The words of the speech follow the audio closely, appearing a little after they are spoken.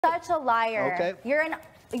such a liar. Okay.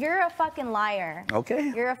 You're a fucking liar.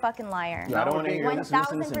 Okay. You're a fucking liar. I don't want to hear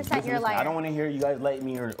 1000% you're a liar. I don't want to hear you guys like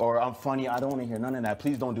me or I'm funny. I don't want to hear none of that.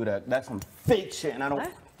 Please don't do that. That's some fake shit, and I don't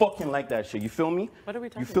fucking like that shit. You feel me? What are we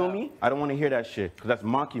talking You feel about? me? I don't want to hear that shit because that's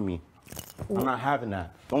mocking me. I'm not having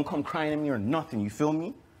that. Don't come crying at me or nothing. You feel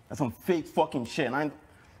me? That's some fake fucking shit. And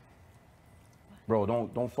bro,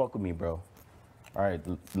 don't fuck with me, bro. All right,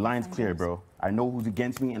 the line's clear, bro. I know who's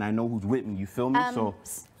against me and I know who's with me. You feel me?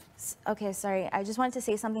 Okay, sorry. I just wanted to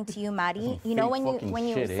say something to you, Maddie. You know when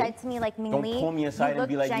you said to me like Mingli, don't pull me aside and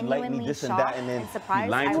be like you like me this and that, and then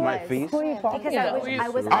you lying to my face. Because I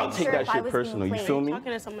was I'll take unsure that if I shit was personal. being You feel played. me?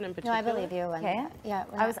 Talking to someone in No, particular. I believe you. Okay. Yeah.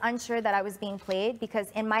 I was unsure that I was being played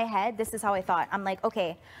because in my head, this is how I thought. I'm like,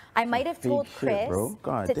 okay, I might have told Chris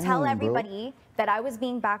to tell everybody that I was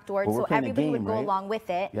being backdoored so everybody would go along with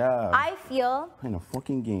it. Yeah. I feel. Playing a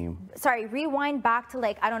fucking game. Sorry, rewind back to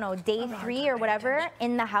like, I don't know, day 3 or whatever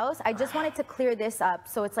in the house. I just wanted to clear this up.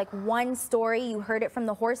 So it's like one story. You heard it from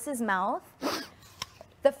the horse's mouth.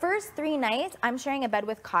 The first 3 nights, I'm sharing a bed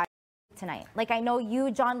with Kyle tonight. Like I know you,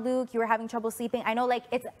 John Luke, you were having trouble sleeping. I know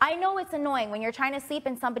it's annoying when you're trying to sleep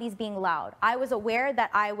and somebody's being loud. I was aware that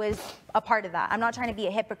I was a part of that. I'm not trying to be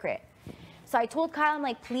a hypocrite. So I told Kyle, I'm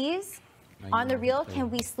like, please, on the real, can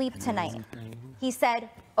we sleep tonight? He said,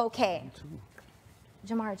 okay.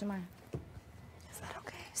 Jamar. Is that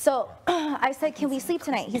okay? So I said, can we sleep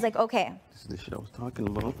tonight? He's like, okay. This is the shit I was talking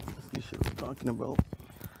about.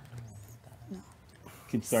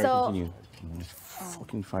 Continue. I'm just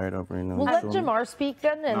fucking fired up right now. We'll let Jamar speak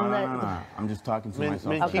then. And No. I'm just talking to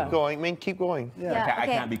myself. Man, keep going. Yeah, I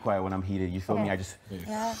can't be quiet when I'm heated. You feel me? I just.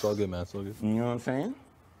 It's all good, man. It's all good. You know what I'm saying?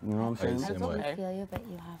 You know what I'm saying? I totally feel you, but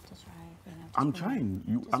you have to try. I'm trying.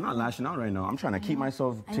 I'm not lashing out right now. I'm trying to keep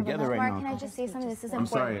myself together right now. Can I just say something? This is I'm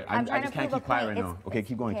important. sorry. I just can't keep quiet right now. Okay,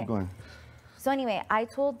 keep going. So anyway, I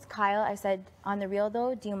told Kyle, I said, on the real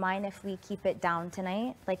though, do you mind if we keep it down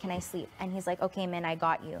tonight? Like, can I sleep? And he's like, okay, man, I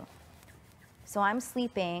got you. So I'm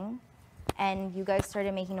sleeping, and you guys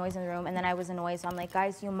started making noise in the room, and then I was annoyed. So I'm like,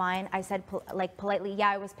 guys, do you mind? I said, like, politely, yeah,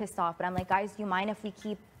 I was pissed off, but I'm like, guys, do you mind if we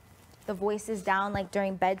keep the voices down, like,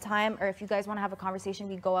 during bedtime? Or if you guys want to have a conversation,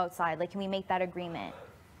 we go outside. Like, can we make that agreement?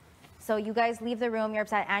 So you guys leave the room. You're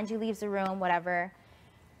upset. Angie leaves the room, whatever.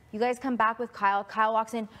 You guys come back with Kyle. Kyle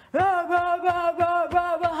walks in. Rah, rah, rah, rah,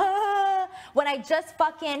 rah, rah, when I just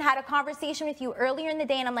fucking had a conversation with you earlier in the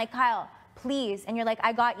day, and I'm like, Kyle, please. And you're like,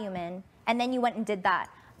 I got you, man. And then you went and did that.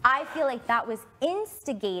 I feel like that was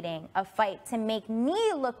instigating a fight to make me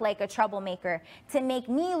look like a troublemaker, to make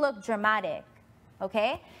me look dramatic,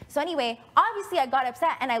 okay? So anyway, obviously I got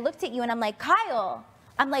upset and I looked at you and I'm like, Kyle,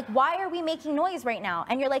 I'm like, why are we making noise right now?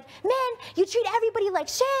 And you're like, man, you treat everybody like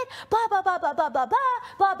shit, blah, blah, blah, blah, blah, blah, blah,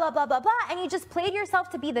 blah, blah, blah, blah, blah, and you just played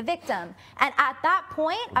yourself to be the victim. And at that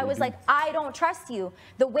point, I was like, I don't trust you.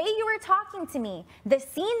 The way you were talking to me, the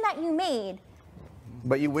scene that you made.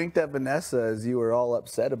 But you winked at Vanessa as you were all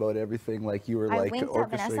upset about everything, like you were like I winked at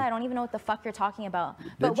Vanessa. I don't even know what the fuck you're talking about.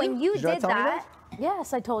 But when you? you did that,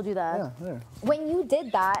 yes, I told you that. Yeah, there. when you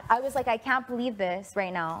did that, I was like, I can't believe this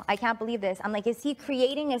right now. I can't believe this. I'm like, is he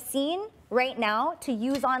creating a scene right now to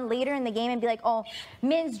use on later in the game and be like, oh,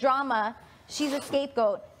 Min's drama, she's a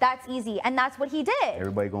scapegoat. That's easy. And that's what he did.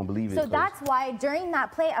 Everybody gonna believe it. So that's why during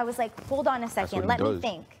that play, I was like, hold on a second. Let me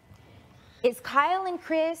think. Is Kyle and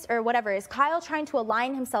Chris, or whatever, is Kyle trying to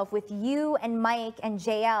align himself with you and Mike and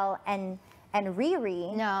JL and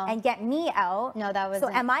Riri and get me out? No, that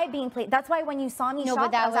wasn't. So am I being played? That's why when you saw me shocked,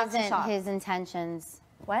 but that I was actually wasn't shocked. his intentions.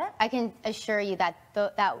 What? I can assure you that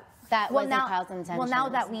that wasn't Kyle's intentions. Well, now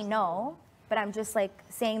that we know, but I'm just like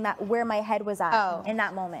saying that where my head was at in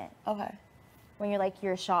that moment. Okay. When you're like,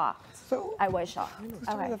 you're shocked. So I was shocked.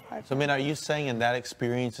 Okay. So, I mean, are you saying in that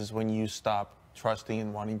experience is when you stopped trusting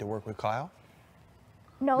and wanting to work with Kyle?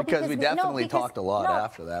 No, because we definitely talked a lot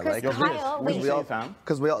after that. Like,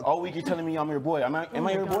 because we all week you're telling me I'm your boy. Am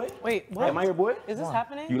I your boy? Wait, what? Am I your boy? Is this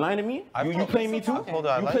happening? You lying to me? You playing me too?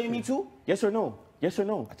 You playing me too? Yes or no? Yes or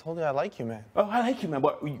no? I told you I like you, man. Oh, I like you, man.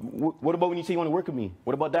 But what about when you say you want to work with me?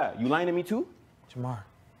 What about that? You lying to me too? Jamar.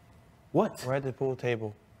 What? We're at the pool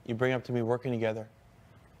table. You bring up to me working together.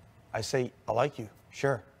 I say, I like you.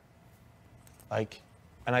 Sure. Like,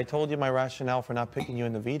 and I told you my rationale for not picking you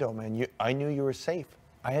in the veto, man. I knew you were safe.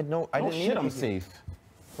 I didn't need I'm safe.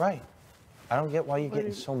 Right. I don't get why you're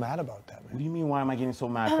getting so mad about that, man. What do you mean, why am I getting so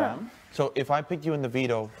mad, fam? So if I picked you in the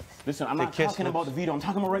veto, listen, I'm not talking about the veto. I'm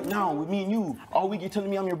talking about right now with me and you. All week you're telling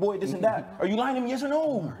me I'm your boy, this and that. Are you lying to me, yes or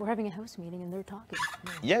no? We're having a house meeting and they're talking.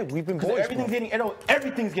 Yeah, we've been boys. Everything's getting aired out.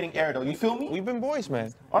 Everything's getting aired out. You feel me? We've been boys,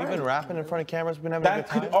 man. All We've been right. rapping in front of cameras. We've been having a good That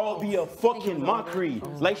time. could all be a fucking mockery.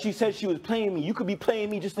 Like she said she was playing me. You could be playing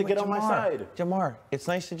me just to get on my side. Jamar, it's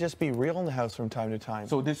nice to just be real in the house from time to time.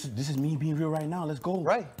 So this is me being real right now. Let's go.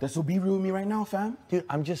 Right. So be real with me right now, fam. Dude,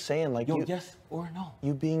 I'm just saying, like, Yo, you, yes or no?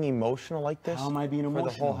 you being emotional like this How am I being for the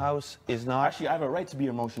whole emotional? house is not. Actually, I have a right to be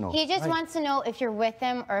emotional. He just wants to know if you're with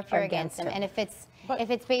him or if you're against him. And if it's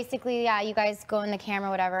basically, yeah, you guys go in the camera,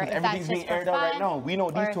 whatever. If that's Everything's just being for aired out right fun, now. We know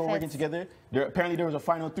or these if two are working it's- together. Apparently there was a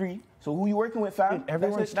final 3. So who you working with, fam? Dude,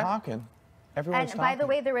 everyone's talking. Everyone's And talking. by the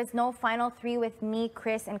way, there was no final 3 with me,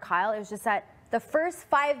 Chris, and Kyle. It was just that the first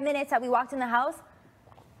 5 minutes that we walked in the house.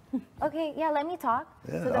 Okay, yeah, let me talk.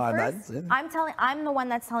 Yeah, so the that's first, it. I'm the one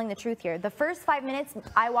that's telling the truth here. The first 5 minutes,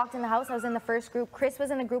 I walked in the house. I was in the first group. Chris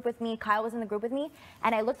was in the group with me. Kyle was in the group with me.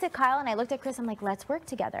 And I looked at Kyle and I looked at Chris. I'm like, let's work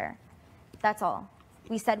together. That's all.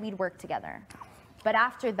 We said we'd work together. But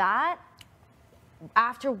after that,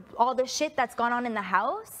 after all the shit that's gone on in the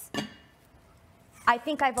house, I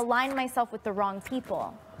think I've aligned myself with the wrong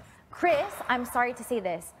people. Chris, I'm sorry to say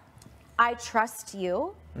this. I trust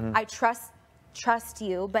you. I trust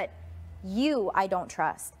you, but you I don't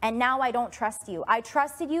trust. And now I don't trust you. I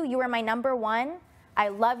trusted you. You were my #1. I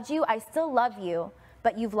loved you. I still love you.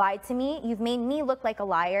 But you've lied to me. You've made me look like a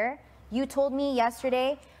liar. You told me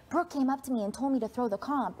yesterday, Brooke came up to me and told me to throw the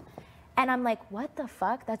comp. And I'm like, what the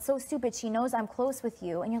fuck? That's so stupid. She knows I'm close with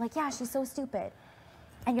you. And you're like, yeah, she's so stupid.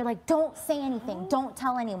 And you're like, don't say anything. Don't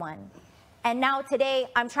tell anyone. And now today,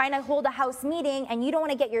 I'm trying to hold a house meeting, and you don't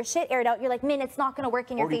want to get your shit aired out. You're like, Min, it's not going to work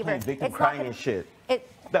in your Already favor. playing victim It's not crying gonna- and shit. It,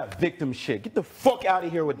 That victim shit. Get the fuck out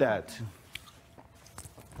of here with that.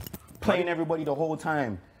 Playing everybody the whole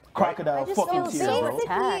time. Crocodile fucking tears, bro.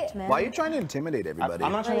 attacked, man. Why are you trying to intimidate everybody?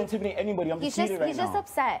 I'm not trying to intimidate anybody. I'm just heated right he's now. just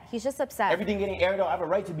upset. He's just upset. Everything getting aired out, I have a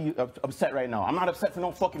right to be upset right now. I'm not upset for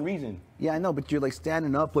no fucking reason. Yeah, I know, but you're like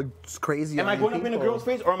standing up like it's crazy. Am I going up in a girl's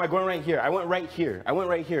face or am I going right here? I went right here. I went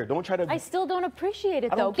right here. Don't try to. I still don't appreciate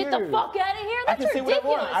it I though. don't Get the care. fuck out of here. I That's can say what I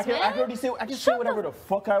ridiculous, want. I can man. already say. I can say whatever the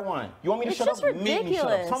fuck I want. You want me to It's shut up? just Make me shut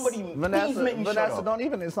up. ridiculous. Somebody, please Vanessa, make me shut Vanessa, up. don't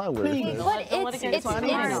even. It's not weird. Please. But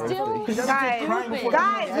it's still.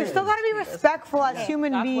 Guys, we still gotta be respectful as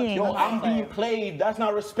human beings. Yo, I'm being played. That's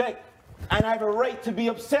not respect. And I have a right to be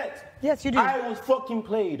upset. Yes, you do. I was fucking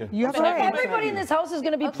played. You have a right. Everybody in this house is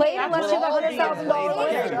going to be played unless you have $100,000.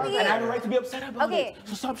 Okay. And I have a right to be upset about Okay. it.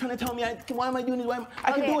 So stop trying to tell me, why am I doing this?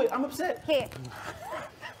 I can Okay. do it. I'm upset. Okay.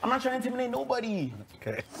 I'm not trying to intimidate nobody.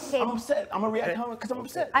 Okay. I'm upset. I'm going to react because I'm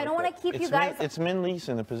upset. I don't want to keep you guys. It's Min Lee's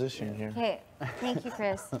in the position here. Okay, thank you,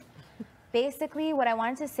 Chris. Basically, what I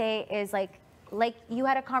wanted to say is like you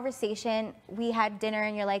had a conversation, we had dinner,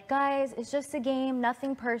 and you're like, guys, it's just a game,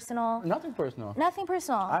 nothing personal. Nothing personal. Nothing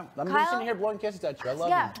personal. I'm just sitting here blowing kisses at you. I love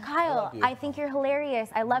you. Yeah, Kyle, love you. I think you're hilarious.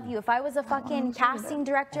 I love you. If I was a fucking casting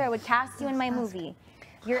director, I would cast you in my movie.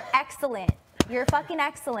 You're excellent. You're fucking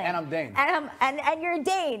excellent. And I'm Dane. And you're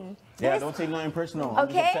Dane. Yeah, This- don't take nothing personal. I'm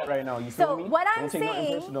just Okay. upset right now. You feel So me? what I'm Don't take nothing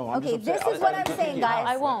saying, personal. I'm okay, just this upset. is what I I'm just saying, did it. guys.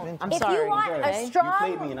 I won't. I'm if sorry. you want Okay. a strong, You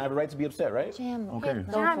played me and I have a right to be upset, right? Jam, Okay.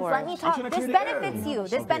 Jams, for let it. me I'm talk. trying to This clear the air. benefits you.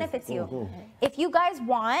 This Okay, benefits go, you. go. If you guys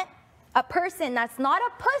want a person that's not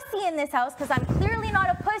a pussy in this house, because I'm clearly not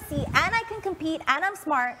a pussy, and I can compete, and I'm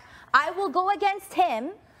smart, I will go against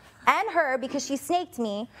him and her because she snaked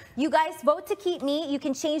me. You guys vote to keep me. You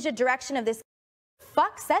can change the direction of this.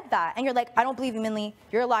 Fuck said that. And you're like, I don't believe you, Minley.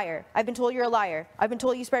 You're a liar. I've been told you're a liar. I've been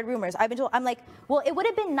told you spread rumors. I'm like, well, it would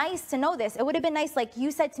have been nice to know this. It would have been nice, like you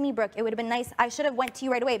said to me, Brooke, it would have been nice. I should have went to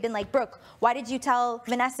you right away, been like, Brooke, why did you tell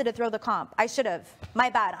Vanessa to throw the comp? I should have. My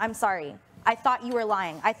bad. I'm sorry. I thought you were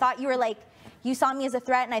lying. I thought you were like, you saw me as a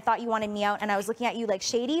threat and I thought you wanted me out and I was looking at you like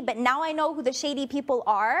shady, but now I know who the shady people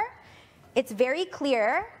are. It's very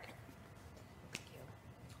clear.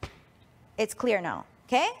 It's clear now,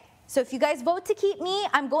 okay? So if you guys vote to keep me,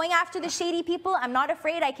 I'm going after the shady people. I'm not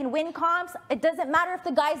afraid. I can win comps. It doesn't matter if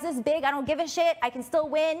the guy's this big. I don't give a shit. I can still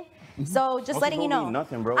win. So just Most letting you don't know. mean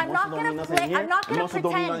nothing, bro. I'm Most not don't gonna mean nothing play. here. I'm not And gonna most don't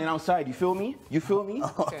mean nothing pretend. outside. You feel me? You feel me?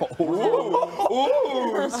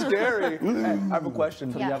 Ooh, scary. I have a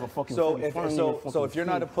question. You have a fucking So fucking if funny so fucking if you're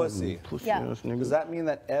not a pussy, Yeah. ass nigga. does that mean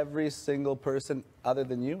that every single person other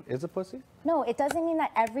than you is a pussy? No, it doesn't mean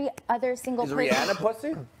that every other single Is person. Rihanna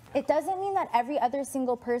pussy? It doesn't mean that every other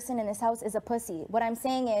single person in this house is a pussy. What I'm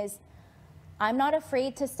saying is, I'm not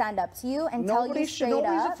afraid to stand up to you and tell you straight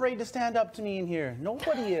Nobody's up. afraid to stand up to me in here.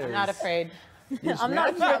 Nobody is. I'm not afraid. I'm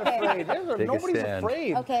not afraid. Nobody's stand.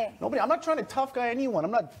 afraid. Okay. Nobody. I'm not trying to tough guy anyone.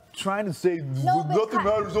 I'm not Trying to say No, but nothing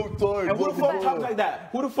matters outside. And who the fuck talks like that?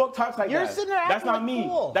 Who the fuck talks like You're that? sitting there That's acting not like me.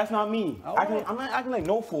 fool. That's not me. I'm not acting like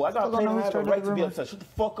no fool. I got played and I have a right to be upset. Shut the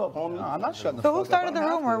fuck up, homie. No, I'm not shutting the So fuck who up. started the I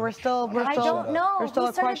don't have rumor? to. We're still. I don't know. There's still Who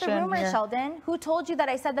a started the question rumor, here. Sheldon? Who told you that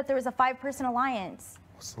I said that there was a 5-person alliance?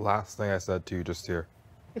 What's the last thing I said to you just here?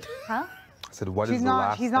 Huh? I said, what She's is the not-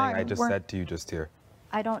 last he's thing not- I just we're- said to you just here?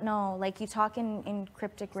 I don't know. Like, you talk in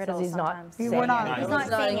cryptic riddles he's not sometimes. saying We're not. He's not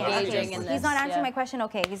saying it. engaging Okay. in He's this, not answering yeah. my question.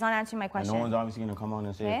 Okay, he's not answering my And question. no one's obviously gonna come on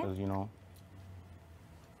and say it Okay. because, you know.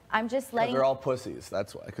 I'm just letting. They're all pussies.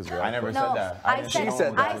 That's why. Because I never No, said that. I didn't said, say She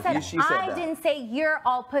said I that. said, She said I that. didn't say you're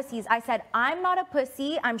all pussies. I said, I'm not a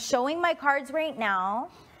pussy. I'm showing my cards right now,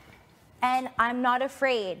 and I'm not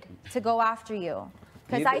afraid to go after you.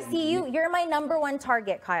 Because I see you, you're my #1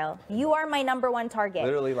 target, Kyle. You are my #1 target.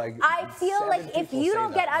 Literally, like, I feel 7 like if people you say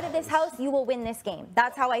don't that get out of this house, you will win this game.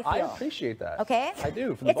 That's how I feel. I appreciate that. Okay? I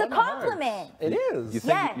do. From the It's a bottom of my heart. compliment. It is. You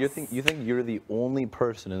think- you think you're the only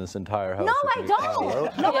person in this entire house? No, who I can don't. Kyle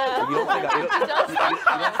out? No, I You don't think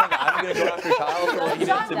I'm gonna go after Kyle for what he did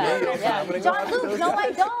to me? I'm gonna go John after Luke, those no, guys?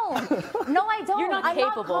 I don't. No, I don't. You're not I'm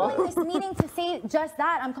capable. not calling this meeting to say just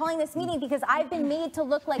that. I'm calling this meeting because I've been made to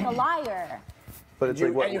look like a liar. But it's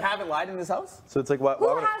like what? And you haven't lied in this house? So it's like what? Who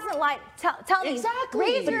hasn't lied? Tell me. Exactly.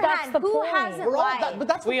 Raise your That's hand. the Who point. hasn't We're all, lied? but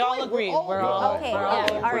that's the We point. all agree. We're Okay, all, okay, we're all,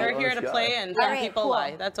 all right. we're here to play, and some All right, people cool.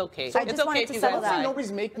 lie. That's okay. I just It's wanted okay to if you settle guys that. lie.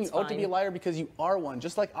 Nobody's making It's you out to be a fine. liar because you are one,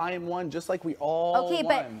 just like I am one, just like we all Okay,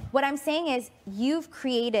 but won. what I'm saying is you've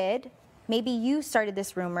created, maybe you started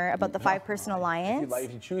this rumor about the 5-person alliance.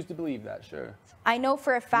 If you choose to believe that, sure. I know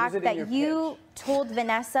for a fact it in that your you told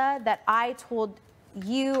Vanessa that I told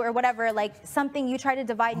you or whatever, like something you tried to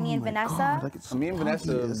divide me and Vanessa. Me and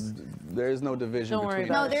Vanessa, there is no division Don't worry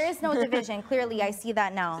between No, us. there is no division. Clearly, I see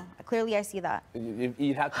that now. Clearly, I see that.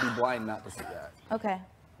 You'd have to be blind not to see that. Okay.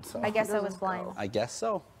 I guess I was blind. I guess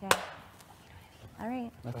so. Yeah. All right.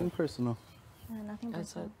 Nothing personal. Nothing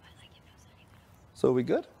personal. So we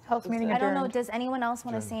good? House meeting I don't know. adjourned. Does anyone else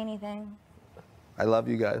want to say anything? I love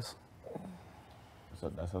you guys.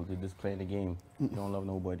 So that's how they just playing the game. You don't love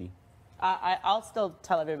nobody. I'll still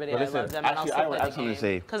tell everybody But I listen, love them, and I'll actually, still I would play the actually game.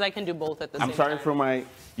 say- Because I can do both at the same I'm sorry time. for my,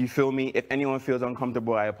 you feel me? If anyone feels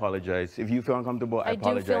uncomfortable, I apologize. If you feel uncomfortable, I I do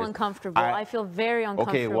apologize. feel uncomfortable. I feel very uncomfortable.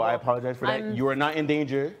 Okay, well, I apologize for that. I'm- You are not in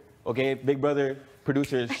danger. Okay, Big Brother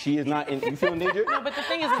producers, she is not in, you feel in danger? No, but the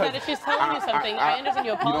thing is that if she's telling you something, I understand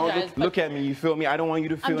you You know, apologize. look at me, you feel me? I don't want you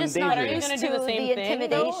to feel in just not danger. Are you used going to do the to same the thing? No,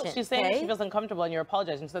 intimidation, she's saying okay? she feels uncomfortable and you're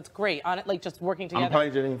apologizing, so that's great. On it, like just working I'm together.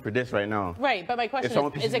 apologizing for this right now. Right, but my If question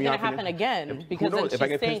someone is pisses it me going off to in happen it- again? Who Because then knows? she's If I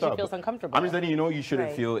get saying pissed she off. feels uncomfortable. I'm just letting you know you shouldn't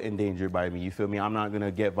Right. feel endangered by me. You feel me? I'm not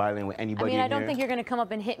gonna get violent with I anybody. mean, I in don't here. think you're going to come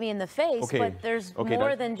up and hit me in the face, Okay. but there's Okay, more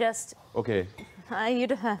that's- than just. Okay.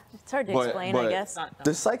 It's hard to But- explain, but- I guess.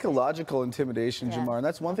 The psychological intimidation, Yeah. Jamar, and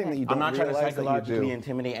that's one thing that you don't I'm not trying to realize that you psychologically do.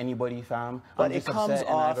 intimidate anybody, fam. But I'm it just comes upset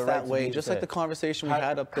and I have off a right that to way, be just like the upset. conversation we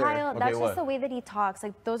had up there. Kyle, that's what? just the way that he talks.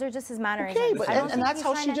 Like, those are just his mannerisms. Okay, but I don't and think that's he's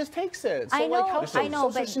how trying she to- just takes it. So I know, like, how, I know,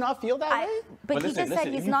 so but does she not feel that way? But he listen, just said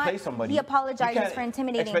if he's you not. play somebody, He you apologizes can't for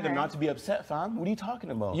intimidating expect her. them not to be upset, fam. What are you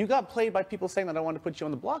talking about? You got played by people saying that I wanted to put you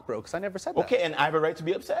on the block, bro, because I never said that. Okay, and I have a right to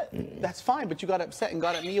be upset. That's fine, but you got upset and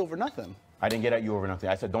got at me over nothing. I didn't get at you over nothing.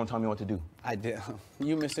 I said, don't tell me what to do. I did.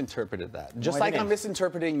 You misinterpreted that. Just I like didn't. I'm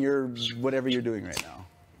misinterpreting your whatever you're doing right now.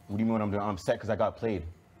 What do you mean what I'm doing? I'm upset because I got played.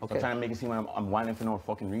 Okay. I'm trying to make it seem like I'm whining for no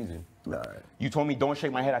fucking reason. All right. You told me don't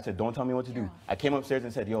shake my head. I said, don't tell me what to do. I came upstairs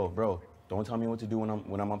and said, yo, bro, don't tell me what to do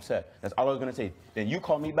when I'm upset. That's all I was gonna say. Then you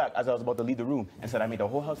called me back as I was about to leave the room and said I made the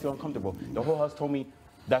whole house feel uncomfortable. The whole house told me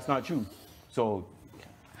that's not true. So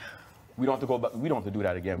we don't have to go back. We don't have to do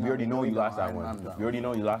that again. We already know you lost that one. We already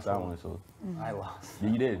know you lost that one. So I lost. yeah,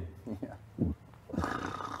 you did.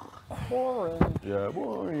 Boring. Yeah,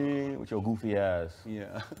 boring. With your goofy ass.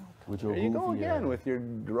 Yeah. With your There you goofy go again ass. with your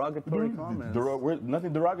derogatory comments.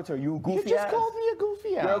 Nothing derogatory. You a goofy You just ass. called me a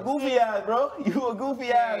goofy ass. You're a goofy ass, bro. You a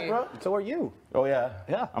goofy ass, bro. So are you. Oh yeah.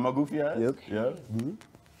 Yeah. I'm a goofy ass. Yep. Yeah.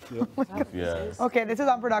 Goofy ass. Okay, this is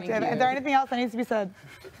unproductive. Is there anything else that needs to be said?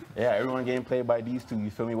 Yeah. Everyone getting played by these two. You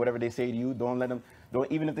feel me? Whatever they say to you, don't let them. Don't,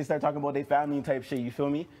 even if they start talking about their family type shit, you feel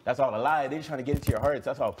me? That's all a lie. They're just trying to get into your hearts.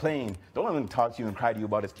 That's all playing. Don't let him talk to you and cry to you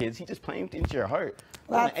about his kids. He just playing into your heart.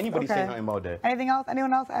 Don't let That's anybody say okay. nothing about that. Anything else?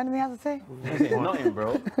 Anyone else? Anything else to say? He ain't saying nothing,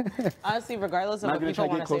 bro. Honestly, regardless of Not what gonna try people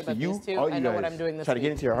to want get to say close to about you. these two, All you I know what guys I'm doing this try to get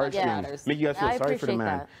week. into your heartstrings. matters. Make you guys feel I sorry for the appreciate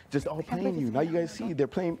man. that. Just all playing you. Now you guys see they're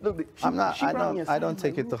playing. Look, I'm not. I don't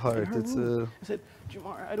take it to heart. It's a. I said,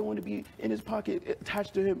 Jamar, I don't want to be in his pocket,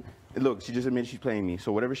 attached to him. And look, she just admitted she's playing me.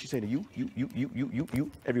 So whatever she said to you,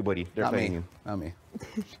 everybody, they're Not playing me. you. Not me.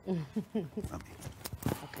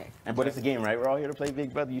 Okay. And but it's a game, right? We're all here to play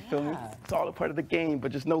Big Brother. You feel me? It's all a part of the game.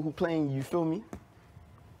 But just know who playing you. You feel me?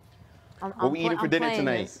 What we eating for dinner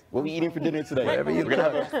tonight? What we eating for dinner tonight? Whatever you we're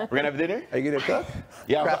gonna have dinner. Are you gonna cook?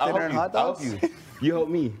 Yeah, Craft I'll dinner help and you. hot I'll dogs? help you. You help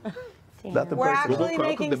me. Not the We're person. actually I'll cook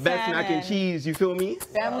making the best mac and salmon. cheese. You feel me?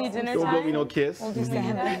 Family dinner Don't blow me time. no kiss. We'll do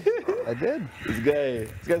salmon. I did. This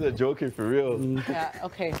guy's a joker for real. Yeah.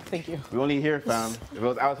 Okay. Thank you. We only here, fam. If it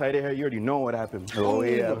was outside of here, you already know what happened. Oh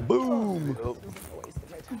yeah. Boom.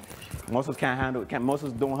 Most of us can't handle it. Most of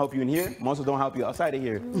us don't help you in here. Most of us don't help you outside of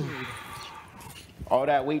here. All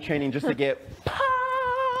that weight training just to get.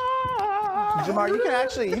 Jamar, you can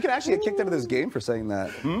actually get kicked out of this game for saying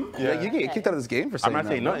that. Yeah. You can get kicked out of this game for saying I'm that.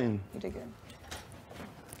 not saying nothing. You did good.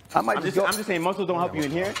 I might I'm just just, go. I'm just saying most of us don't help you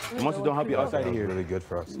in here. And most of us don't help you outside of here. Really good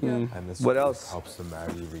for us. And this What else? helps the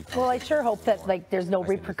married Well, I sure hope that like there's no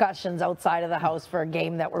repercussions outside of the house for a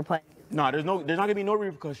game that we're playing. No, there's not gonna be no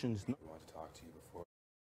repercussions. No.